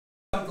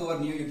Welcome to our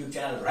new YouTube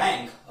channel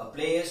Rank, a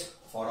place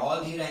for all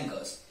the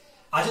rankers.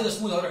 આજે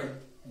 10મું ધોરણ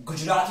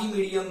ગુજરાતી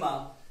મીડિયમમાં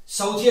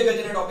સૌથી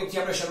અગત્યના ટોપિકથી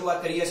આપણે શરૂઆત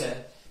કરીએ છીએ.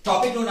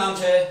 ટોપિકનું નામ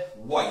છે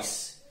વોઇસ.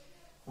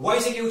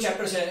 વોઇસ એક એવું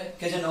ચેપ્ટર છે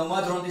કે જે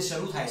 9મા ધોરણથી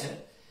શરૂ થાય છે,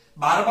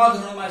 12મા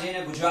ધોરણમાં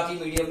જઈને ગુજરાતી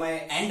મીડિયમમાં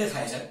એન્ડ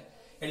થાય છે.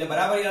 એટલે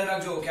બરાબર યાદ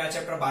રાખજો કે આ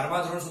ચેપ્ટર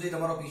 12મા ધોરણ સુધી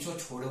તમારો પીછો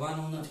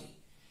છોડવાનો નથી.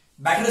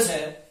 બેટર છે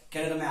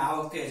કે તમે આ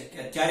વખતે કે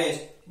અત્યારે જ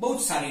બહુ જ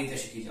સારી રીતે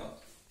શીખી જાઓ.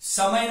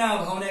 સમયના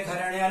અભાવને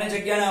કારણે અને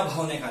જગ્યાના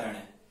અભાવને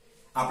કારણે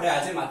આપણે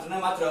આજે માત્ર ને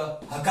માત્ર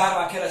હકાર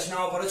વાક્ય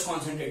રચનાઓ પર જ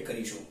કોન્સન્ટ્રેટ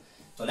કરીશું.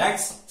 તો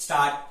લેટ્સ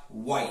સ્ટાર્ટ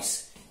વોઇસ.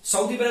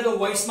 સૌથી પહેલા તો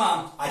વોઇસ માં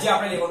આજે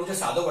આપણે લેવાનું છે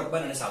સાદો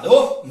વર્તમાન અને સાદો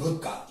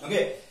ભૂતકાળ. ઓકે,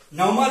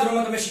 9મા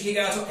ધોરણમાં તમે શીખી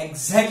ગયા છો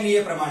એક્ઝેક્ટલી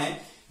એ પ્રમાણે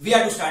we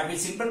have to start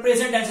with simple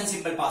present tense and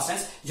simple past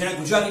tense, જેને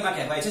ગુજરાતીમાં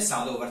કહેવાય છે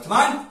સાદો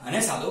વર્તમાન અને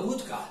સાદો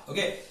ભૂતકાળ.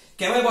 ઓકે,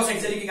 કહેવાય બોસ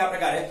એક્ઝેક્ટલી કે આ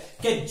પ્રકારે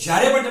કે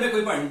જ્યારે પણ તમે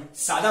કોઈ પણ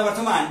સાદા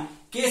વર્તમાન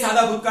કે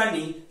સાદા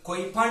ભૂતકાળની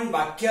કોઈ પણ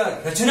વાક્ય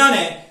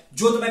રચનાને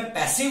જો તમે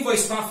પેસિવ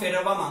વોઇસમાં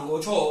ફેરવવા માંગો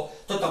છો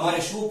તો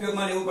તમારે શું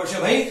ઉપયોગમાં લેવું પડશે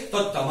ભાઈ? તો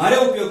તમારે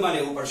ઉપયોગમાં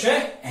લેવું પડશે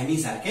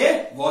એમ.ઈ.આર કે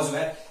વોઝ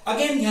વેર.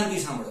 અગેન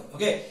ધ્યાનથી સાંભળો.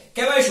 ઓકે,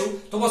 કહેવાય શું?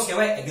 તો બસ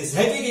કહેવાય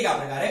એક્ઝેક્ટલી આ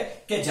પ્રકારે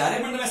કે જ્યારે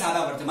પણ તમે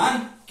સાદા વર્તમાન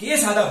કે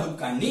સાદા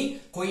ભૂતકાળની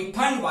કોઈ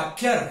પણ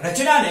વાક્ય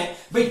રચનાને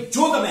ભાઈ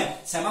જો તમે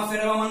શેમાં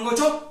ફેરવવા માંગો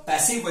છો?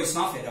 પેસિવ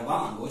વોઇસમાં ફેરવવા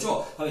માંગો છો.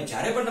 હવે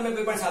જ્યારે પણ તમે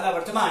કોઈ પણ સાદા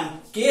વર્તમાન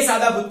કે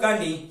સાદા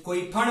ભૂતકાળની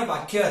કોઈ પણ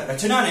વાક્ય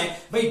રચનાને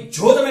ભાઈ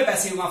જો તમે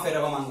પેસિવમાં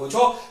ફેરવવા માંગો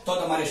છો તો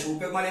તમારે શું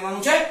ઉપયોગમાં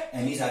લેવાનું છે?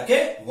 એમ.ઈ.આર કે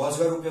વોઝ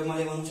વેર ઉપયોગમાં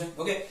લેવાનું છે.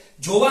 ઓકે,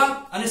 જોવા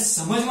અને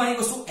સમજવાની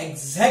વસ્તુ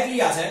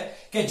એક્ઝેક્ટલી આ છે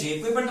કે જે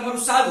કોઈ પણ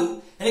તમારું સાદું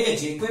એટલે કે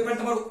જે કોઈ પણ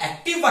તમારું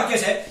એક્ટિવ વાક્ય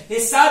છે એ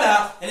સાદા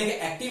એટલે કે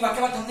એક્ટિવ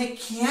વાક્યમાં તમને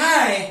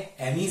ક્યાંય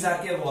એમ.ઈ.આર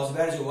કે વોઝ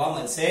વેર જોવા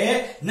મળશે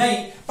નહીં,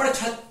 પણ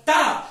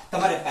છતાં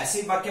તમારે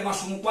પેસિવ વાક્યમાં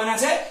શું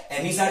મૂકવાના છે?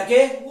 એમ.ઈ.આર કે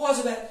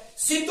વોઝ વેર.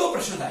 સીધો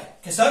પ્રશ્ન થાય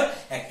કે સર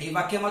એક્ટિવ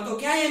વાક્યમાં તો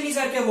ક્યાંય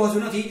એમ.ઈ.આર કે વોઝ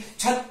વેર નથી,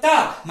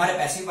 છતાં મારે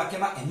પેસિવ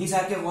વાક્યમાં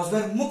એમ.ઈ.આર કે વોઝ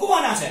વેર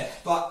મૂકવાના છે.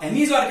 તો આ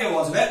એમ.ઈ.આર કે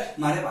વોઝ વેર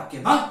મારે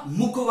વાક્યમાં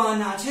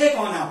મૂકવાના છે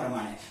કોના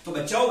પ્રમાણે? તો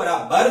બચ્ચાઓ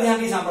બરાબર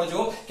ધ્યાનથી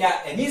સાંભળજો કે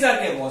આ એમ.ઈ.આર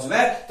કે વોઝ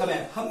વેર તમે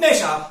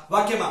હંમેશા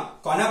વાક્યમાં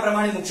કોના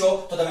પ્રમાણે મૂકશો?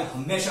 તો તમે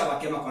હંમેશા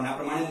વાક્યમાં કોના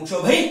પ્રમાણે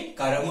મૂકશો ભાઈ?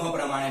 કર્મ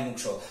પ્રમાણે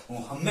મૂકશો.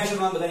 હું હંમેશા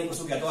તમને બધાની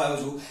વસ્તુ કહેતો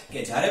આવ્યો છું કે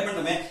જ્યારે પણ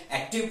તમે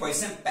એક્ટિવ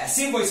વોઇસને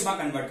પેસિવ વોઇસમાં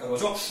કન્વર્ટ કરો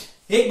છો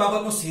એક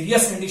બાબતનું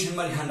સિરિયસ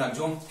કન્ડિશનમાં ધ્યાન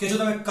રાખજો કે જો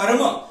તમે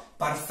કર્મ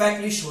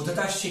પરફેક્ટલી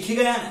શોધતા શીખી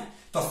ગયા ને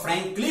તો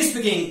ફ્રેન્કલી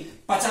સ્પીકિંગ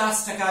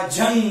 50%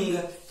 જંગ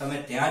તમે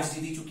ત્યાં જ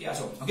જીતી ચૂક્યા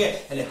છો. ઓકે,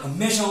 એટલે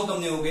હંમેશા હું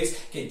તમને એવું કહીશ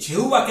કે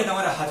જેવું વાક્ય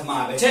તમારા હાથમાં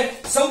આવે છે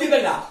સૌથી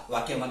પહેલા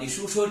વાક્યમાંથી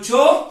શું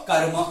શોધશો?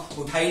 કર્મ.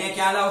 ઉઠાઈને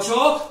ક્યાં લાવશો?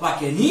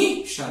 વાક્યની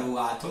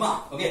શરૂઆતમાં.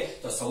 ઓકે,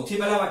 તો સૌથી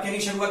પહેલા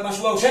વાક્યની શરૂઆતમાં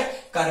શું આવશે?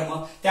 કર્મ.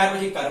 ત્યાર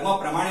પછી કર્મ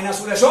પ્રમાણેના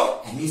શું લેશો?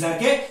 એમ.ઈ.આર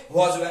કે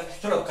વોઝ વેર.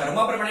 ચલો, કર્મ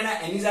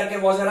પ્રમાણેના એમ.ઈ.આર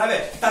કે વોઝ વેર આવે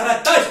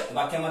તરત જ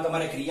વાક્યમાં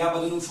તમારે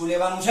ક્રિયાપદનું શું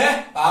લેવાનું છે?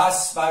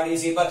 Past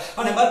participle.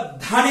 અને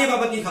બધાને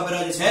બાબતની ખબર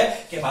જ છે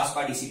કે પાસ્ટ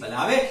પાર્ટિસિપલ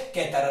આવે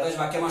કે તરત જ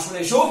વાક્યમાં શું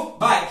લેશું?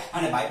 બાય.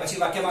 અને બાય પછી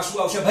વાક્યમાં શું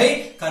આવશે ભાઈ?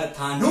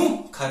 કર્તાનું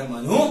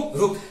કર્મનું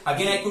રૂપ.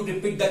 Again I could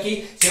repeat the key.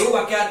 જેવું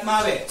વાક્ય હાથમાં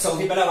આવે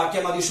સૌથી પહેલા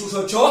વાક્યમાંથી શું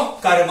શોધશો?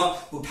 કર્મ.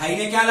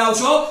 ઉઠાઈને ક્યાં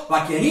લાવશો?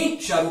 વાક્યની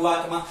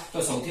શરૂઆતમાં.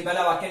 તો સૌથી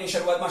પહેલા વાક્યની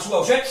શરૂઆતમાં શું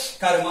આવશે?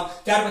 કર્મ.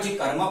 ત્યાર પછી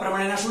કર્મ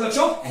પ્રમાણેના શું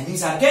લખશો?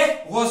 એમ.ઈ.આર કે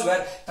વોઝ વેર.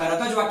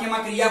 તરત જ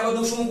વાક્યમાં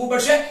ક્રિયાપદનું શું મૂકવું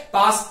પડશે?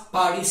 Past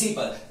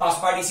participle.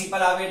 પાસ્ટ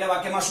પાર્ટિસિપલ આવે એટલે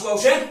વાક્યમાં શું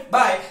આવશે?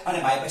 બાય. અને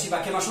બાય પછી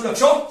વાક્યમાં શું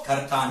લખશો?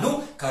 કર્તાનું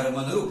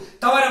કર્મનું રૂપ.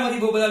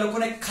 તમારામાંથી બહુ બધા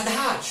લોકોને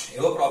કદાચ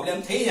એવો પ્રોબ્લેમ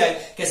થઈ જાય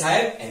કે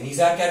સાહેબ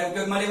એમ.ઈ.આર ક્યારે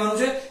ઉપયોગમાં લેવાનું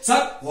છે?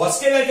 સર વોઝ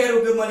વેર ક્યારે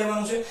ઉપયોગમાં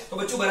લેવાનું છે? તો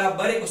બચ્ચો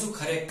બરાબર એક વસ્તુ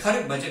ખરેખર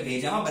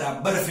ભેજામાં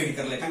બરાબર ફિટ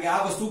કરી લે, કારણ કે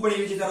આ વસ્તુ પણ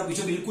એવી છે તારો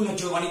પીછો બિલકુલ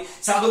નથી જોવાની.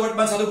 સાદો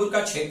વર્તમાન સાદો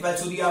ભૂતકાળ છેક 12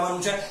 સુધી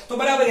આવવાનું છે. તો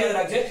બરાબર યાદ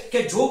રાખજે કે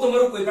જો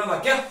તમારું કોઈ પણ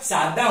વાક્ય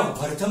સાદા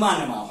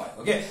વર્તમાનમાં હોય,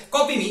 ઓકે,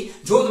 કોપી મી,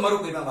 જો તમારું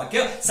કોઈ પણ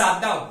વાક્ય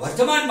સાદા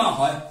વર્તમાનમાં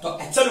હોય તો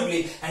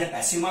એબ્સોલ્યુટલી એને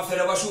પેસિવમાં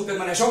ફેરવવા શું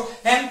ઉપયોગમાં લેશો?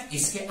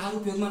 એમ.ઈ.આર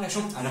ઉપયોગમાં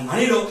લેશો. અને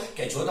માની લો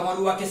કે જો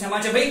તમારું વાક્ય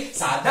શેમાં છે ભાઈ?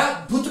 સાદા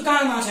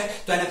ભૂતકાળમાં છે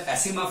તો એને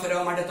પેસિવમાં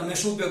ફેરવવા માટે તમે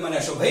શું ઉપયોગમાં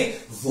લેશો ભાઈ?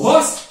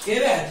 વોઝ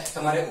વેર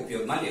તમારે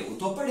ઉપયોગમાં લેવું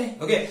તો પડે.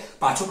 ઓકે,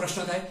 પાછો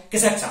પ્રશ્ન થાય કે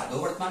સાહેબ સાદો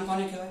વર્તમાન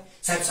કોને કહેવાય?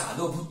 સાહેબ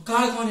સાદો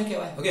ભૂતકાળ કોને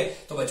કહેવાય? ઓકે,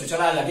 તો બચ્ચો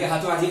ચલા લગે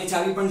હાથો આજીની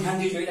ચાવી પણ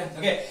ધ્યાનથી જોઈ લે.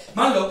 ઓકે,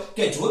 માન લો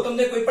કે જો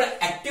તમને કોઈ પણ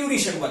એક્ટિવની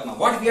શરૂઆતમાં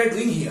what we are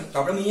doing here, તો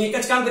આપણે અહીં એક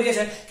જ કામ કરીએ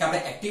છીએ કે આપણે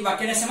એક્ટિવ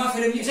વાક્યને શેમાં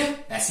ફેરવીએ છીએ?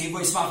 પેસિવ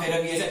વોઇસમાં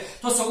ફેરવીએ છીએ.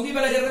 તો સૌથી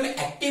પહેલા જ્યારે તમે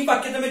એક્ટિવ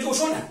વાક્ય તમે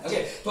જોશો ને, ઓકે,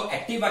 તો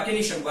એક્ટિવ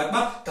વાક્યની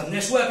શરૂઆતમાં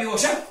તમને શું આપ્યું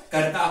હશે?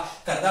 કર્તા.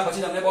 કર્તા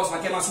પછી તમને બોસ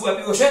વાક્યમાં શું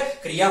આપ્યું હશે?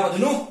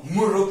 ક્રિયાપદનું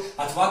મૂળ રૂપ.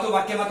 અથવા તો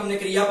વાક્યમાં તમને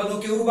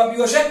ક્રિયાપદનું કેવું રૂપ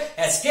આપ્યું હશે?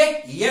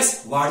 એસ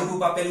વાળું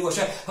રૂપ આપેલું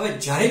હશે. હવે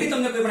જ્યારે બી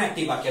તમને કોઈ પણ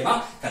એક્ટિવ વાક્યમાં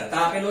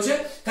કર્તા આપેલો છે,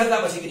 કર્તા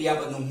પછી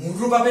ક્રિયાપદનું મૂળ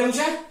રૂપ આપેલું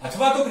છે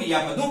અથવા તો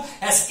ક્રિયાપદનું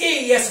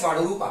એસ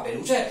વાળું રૂપ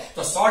આપેલું છે,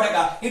 તો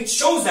 100% ઇટ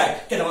શોઝ ધેટ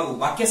કે તમારું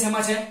વાક્ય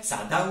શેમાં છે?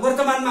 સાદા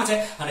વર્તમાનમાં વર્તમાનમાં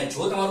છે અને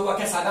જો તમારું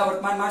વાક્ય સાદા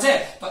વર્તમાનમાં છે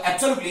તો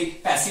એબ્સોલ્યુટલી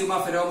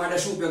પેસિવમાં ફેરવવા માટે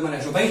શું ઉપયોગમાં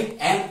લેશો ભાઈ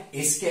એમ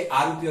ઇઝ કે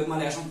આર ઉપયોગમાં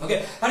લેશો ઓકે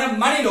અને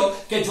માની લો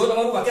કે જો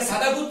તમારું વાક્ય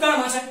સાદા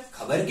ભૂતકાળમાં છે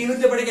ખબર કેવી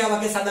રીતે પડે કે આ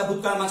વાક્ય સાદા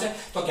ભૂતકાળમાં છે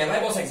તો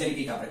કહેવાય બોસ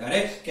એક્ઝેક્ટલી આ પ્રકારે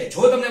કે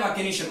જો તમને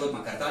વાક્યની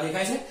શરૂઆતમાં કરતા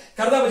દેખાય છે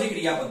કરતા પછી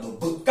ક્રિયાપદનું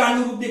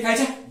ભૂતકાળનું રૂપ દેખાય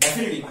છે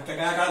ડેફિનેટલી વાક્ય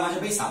કયા કાળમાં છે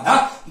ભાઈ સાદા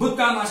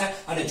ભૂતકાળમાં છે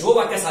અને જો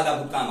વાક્ય સાદા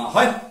ભૂતકાળમાં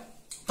હોય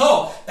તો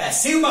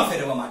પેસિવમાં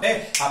ફેરવવા માટે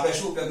આપણે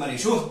શું ઉપયોગમાં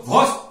લઈશું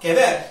વોઝ કે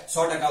વેર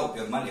 100%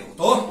 ઉપયોગમાં લેવું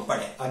તો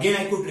પડે again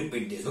I could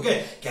repeat this okay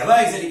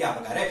કહેવાય એક્ઝેક્ટલી આ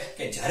પ્રકારે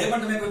કે જ્યારે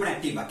પણ તમે કોઈ પણ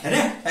એક્ટિવ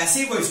વાક્યને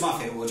પેસિવ વોઇસમાં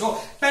ફેરવો છો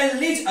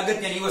પહેલી જ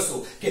અગત્યની વસ્તુ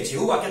કે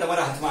જેવું વાક્ય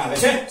તમારા હાથમાં આવે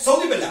છે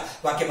સૌથી પહેલા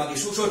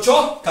વાક્યમાંથી શું શોધશો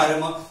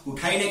કર્મ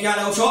ઉઠાઈને ક્યાં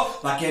લાવશો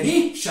વાક્યની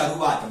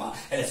શરૂઆતમાં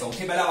એટલે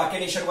સૌથી પહેલા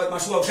વાક્યની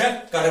શરૂઆતમાં શું આવશે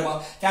કર્મ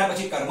ત્યાર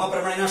પછી કર્મ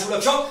પ્રમાણેના શું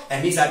લખશો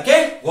એમ.SIR કે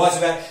વોઝ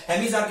વેર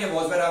એમ.SIR કે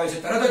વોઝ વેર આવે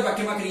છે તરત જ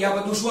વાક્યમાં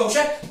ક્રિયાપદનું શું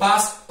આવશે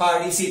પાસ્ટ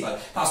પાર્ટિસિપલ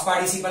પાસ્ટ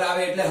પાર્ટિસિપલ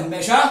આવે એટલે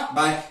હંમેશા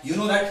by you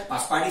know that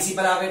past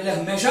participle આવે એટલે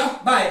હંમેશા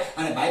બાય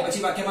અને બાય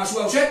પછી વાક્યમાં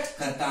શું આવશે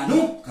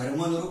કર્તાનું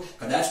કર્મનું રૂપ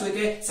કદાચ કોઈ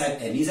કે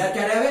સાહેબ એમ.SIR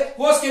ક્યારે આવે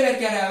વોઝ કે વેર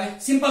ક્યારે આવે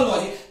સિમ્પલ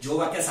લોજિક જો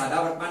વાક્ય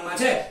સાદા વર્તમાનમાં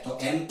છે તો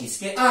એમ ઇઝ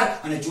કે આર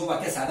અને જો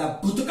વાક્ય સાદા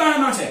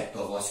ભૂતકાળમાં છે તો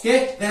વોઝ કે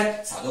વેર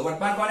સાદો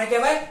વર્તમાન કોને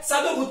કહેવાય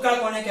સાદો ભૂતકાળ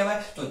કોને કહેવાય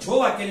તો જો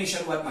વાક્યની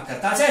શરૂઆતમાં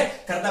કરતા છે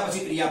કરતા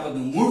પછી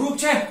ક્રિયાપદનું મૂળ રૂપ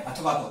છે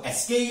અથવા તો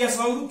એસકેઈએસ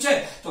વાળું રૂપ છે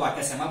તો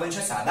વાક્ય શેમાં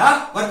બનશે સાદા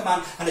વર્તમાન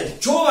અને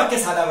જો વાક્ય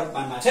સાદા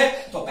વર્તમાનમાં છે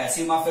તો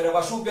પેસિવમાં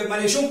ફેરવવા શું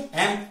ઉપયોગમાં લઈશું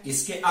એમ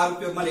ઇઝ કે આર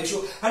ઉપયોગમાં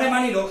લઈશું અને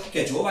માની લો કે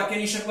જો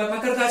વાક્યની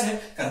શરૂઆતમાં કરતા છે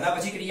કરતા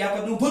પછી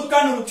ક્રિયાપદનું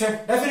ભૂતકાળનું રૂપ છે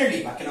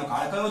ડેફિનેટલી વાક્યનો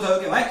કાળ કયો થયો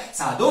કહેવાય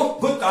સાદો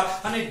ભૂતકાળ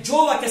અને જો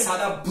વાક્ય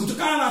સાદા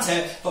ભૂતકાળમાં છે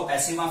તો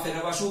પેસિવમાં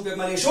ફેરવવા શું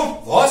ઉપયોગમાં લઈશું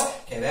વોઝ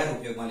કે વેર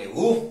ઉપયોગમાં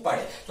લેવું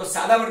પડે તો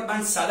સાદા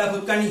વર્તમાન સાદા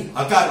ભૂતકાળની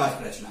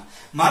હકારવાચક રચના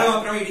મારા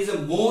પ્રમાણે it is a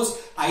most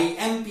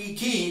IMP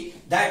key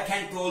that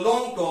can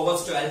prolong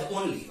towards 12th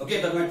only okay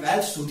તો તમે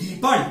 12th સુધી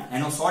પણ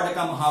એનો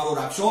 100% મહાવરો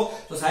રાખશો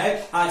તો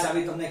સાહેબ આ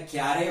ચાવી તમને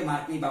ક્યારે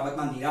માર્કની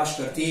બાબતમાં નિરાશ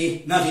કરતી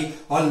નથી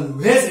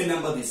always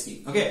remember this key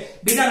okay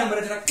બીજા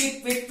નંબરે જરા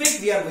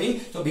ક્વિક વી આર ગોઈંગ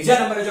તો બીજા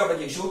નંબરે જો આપણે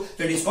જઈશું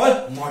તો it is called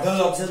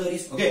model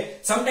ઓક્સિલરીઝ okay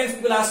sometimes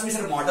people ask me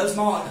sir models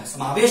માં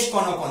સમાવેશ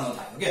કોનો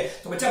થાય ઓકે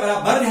તો બચ્ચા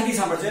બરાબર ધ્યાનથી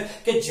સાંભળજો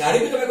કે જ્યારે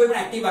બી તમે કોઈ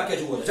પણ એક્ટિવ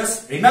વાક્ય જુઓ છો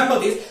જસ્ટ રિમેમ્બર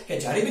ધીસ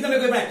કે જ્યારે બી તમે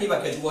કોઈ પણ એક્ટિવ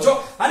વાક્ય જુઓ છો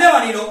અને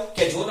માની લો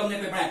કે જો તમને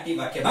કોઈ પણ એક્ટિવ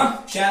વાક્યમાં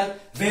shall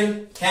will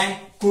can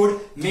could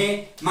may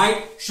might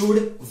should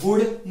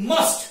would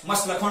must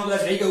લખવાનું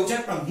કદાચ રહી ગયું છે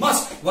પણ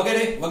must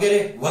વગેરે વગેરે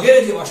વગેરે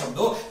જેવા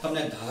શબ્દો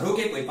તમને ધારો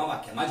કે કોઈ પણ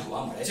વાક્યમાં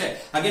જોવા મળે છે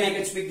again I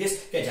can speak this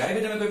કે જ્યારે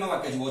બી તમે કોઈ પણ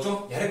વાક્ય જુઓ છો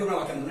જ્યારે કોઈ પણ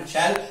વાક્યમાં તમને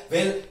shall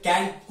will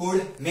can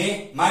could may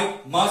might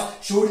must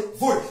should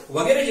would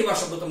વગેરે જેવા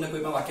શબ્દો તમને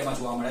કોઈ પણ વાક્યમાં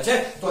જોવા મળે છે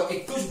તો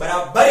એટલું જ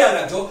બરાબર યાદ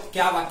રાખજો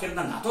કે આ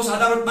વાક્યના ના તો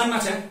સાદા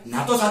વર્તમાનમાં છે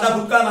ના તો સાદા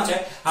ભૂતકાળમાં છે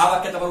આ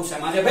વાક્ય તમારું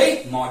શેમાં છે ભાઈ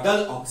મોડલ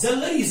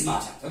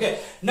ઓક્સિલરીઝમાં છે ઓકે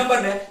નંબર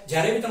 2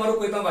 જ્યારે બી તમારું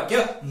કોઈ પણ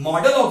વાક્ય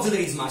મોડલ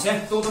ઓક્સિલરીઝમાં છે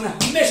તો તમને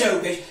હંમેશા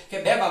એવું કહીશ કે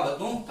બે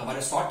બાબતનું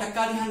તમારે 100%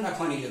 ધ્યાન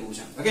રાખવાની જરૂર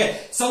છે ઓકે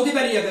સૌથી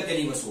પહેલી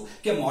અગત્યની વસ્તુ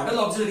કે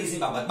મોડલ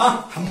ઓક્સિલરીઝની બાબતમાં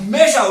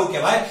હંમેશા એવું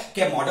કહેવાય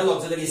કે મોડલ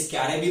ઓક્સિલરીઝ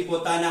ક્યારે બી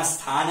પોતાના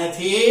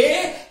સ્થાનથી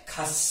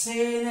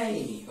ખસે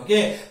નહીં ઓકે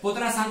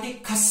પોતાના સ્થાનથી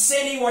ખસે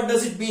નહીં what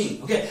does it mean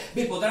okay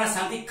બી પોતાના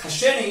સ્થાનથી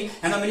ખસે નહીં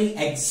એનો મીનિંગ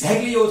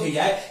એક્ઝેક્ટલી એવું થઈ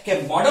જાય કે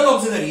મોડલ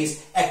ઓક્સિલરીઝ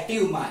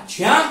એક્ટિવમાં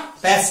જ્યાં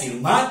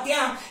પેસિવમાં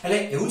ત્યાં એટલે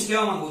એવું જ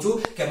કહેવા માંગુ છું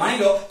કે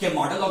માની લો કે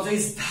મોડલ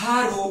ઓક્સિલરીઝ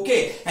ધારો કે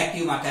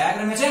એક્ટિવમાં કયા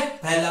ક્રમે છે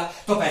પહેલા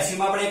તો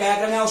પેસિવમાં પણ કયા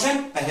ક્રમે આવશે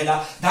પહેલા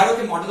ધારો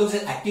કે મોડલ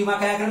ઓક્સિલરીઝ એક્ટિવમાં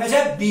કયા ક્રમે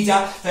છે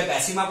બીજા તો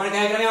પેસિવમાં પણ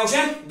કયા ક્રમે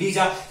આવશે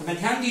બીજા તમે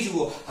ધ્યાનથી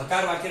જુઓ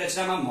હકાર વાક્ય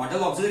રચનામાં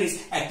મોડલ ઓક્સિલરીઝ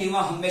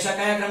એક્ટિવમાં હંમેશા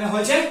કયા ક્રમે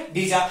હોય છે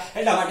બીજા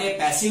એટલા માટે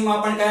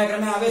પેસિવમાં પણ કયા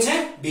ક્રમે આવે છે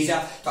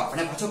બીજા તો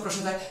આપણે પાછો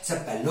પ્રશ્ન થાય સર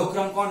પહેલો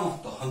ક્રમ કોનો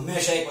તો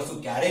હંમેશા એક વસ્તુ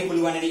ક્યારેય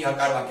ભૂલવાની નહીં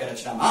હકાર વાક્ય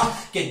રચનામાં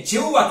કે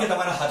જેવું વાક્ય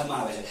તમારા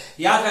હાથમાં આવે છે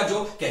યાદ રાખજો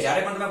કે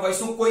જ્યારે પણ તમે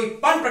વોઇસનું કોઈ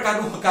પણ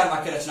પ્રકારનું હકાર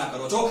વાક્ય રચના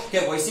કરો છો કે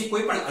વોઇસી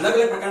કોઈ પણ અલગ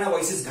અલગ પ્રકારના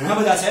વોઇસીસ ઘણા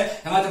બધા છે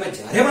એમાં તમે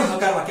જ્યારે પણ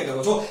હકાર વાક્ય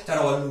કરો છો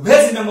ત્યારે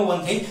ઓલવેઝ રિમેમ્બર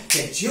વન થિંગ કે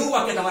જેવું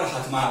વાક્ય તમારા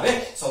હાથમાં આવે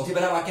સૌથી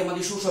પહેલા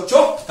વાક્યમાંથી શું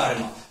શોધશો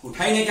કર્મ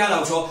ઉઠાઈને ક્યાં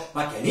લાવશો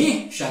વાક્યની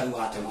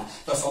શરૂઆતમાં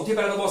તો સૌથી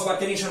પહેલા તો બોસ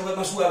વાક્યની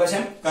શરૂઆતમાં શું આવે છે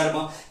કર્મ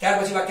ત્યાર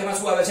પછી વાક્યમાં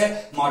શું આવે છે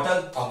મોડલ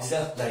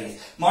ઓક્સિલરીઝ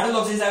મોડલ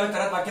ઓક્સિલરીઝ આવે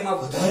તરત વાક્યમાં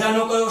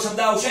વધારાનો કયો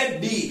શબ્દ આવશે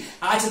બી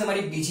આ છે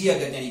તમારી બીજી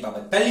અગત્યની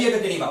બાબત પહેલી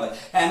અગત્યની બાબત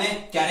એને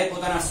ક્યારે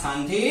પોતાના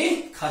સ્થાનથી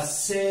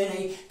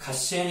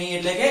ખસે નહીં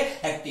એટલે કે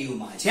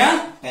એક્ટિવમાં જ્યાં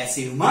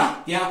પેસિવમાં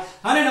ત્યાં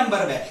અને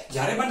નંબર 2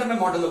 જ્યારે પણ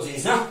તમે મોડલ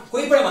ઓક્સિલરીઝના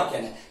કોઈ પણ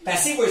વાક્યને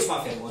પેસિવ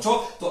વોઇસમાં ફેરવો છો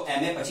તો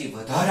એમે પછી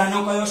વધારાનો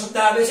કયો શબ્દ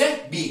આવે છે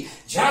બી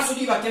જ્યાં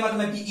સુધી વાક્યમાં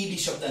તમે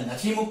બીઈડી શબ્દ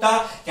નથી મૂકતા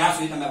ત્યાં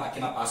સુધી તમે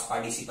વાક્યમાં પાસ્ટ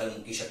પાર્ટિસિપલ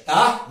મૂકી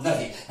શકતા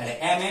નથી એટલે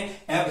એમ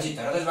પછી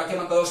તરત જ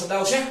વાક્યમાં કયો શબ્દ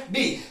આવશે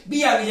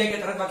બી આવી જાય કે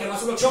તરત વાક્યમાં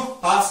શું લખશો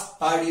past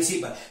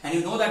participle and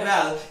you know that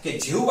વેલ કે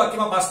જેવું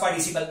વાક્યમાં પાસ્ટ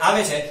પાર્ટિસિપલ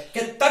આવે છે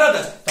કે તરત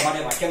જ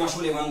તમારે વાક્યમાં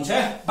શું લેવાનું છે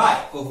બાય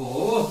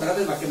ઓહો તરત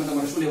જ વાક્યમાં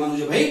તમારે શું લેવાનું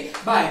છે ભાઈ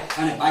બાય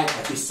અને બાય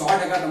પછી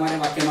 100% તમારે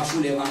વાક્યમાં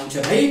શું લેવાનું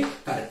છે ભાઈ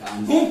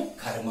કર્તાનું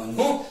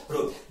કર્મનું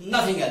રૂપ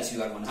nothing else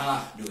you are gonna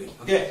do it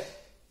okay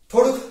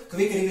થોડુંક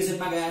ક્વિક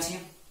રિવિઝનમાં ગયા છીએ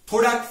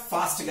થોડાક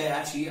ફાસ્ટ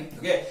ગયા છીએ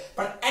ઓકે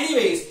પણ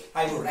anyways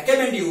I would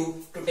recommend you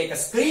to take a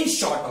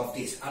screenshot of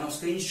this આનો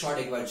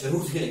સ્ક્રીનશોટ એકવાર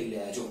જરૂરથી લઈ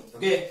લેજો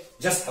okay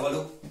just have a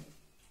look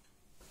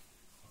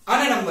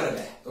અને નંબર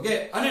 2 ઓકે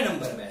અને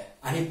નંબર 2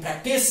 આની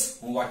પ્રેક્ટિસ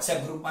હું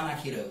WhatsApp ગ્રુપમાં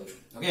નાખી રહ્યો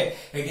છું okay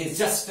it is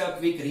just a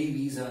quick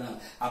revision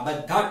આ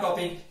બધા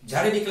ટોપિક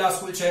જ્યારે બી ક્લાસ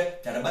ફૂલ છે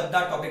ત્યારે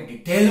બધા ટોપિક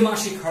ડિટેલમાં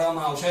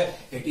શીખવાડવામાં આવશે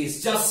it is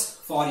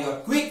just for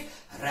your quick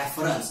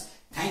reference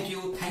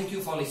thank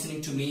you for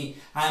listening to me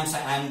I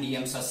am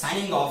D.M.SIR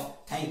signing off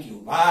thank you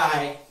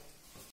bye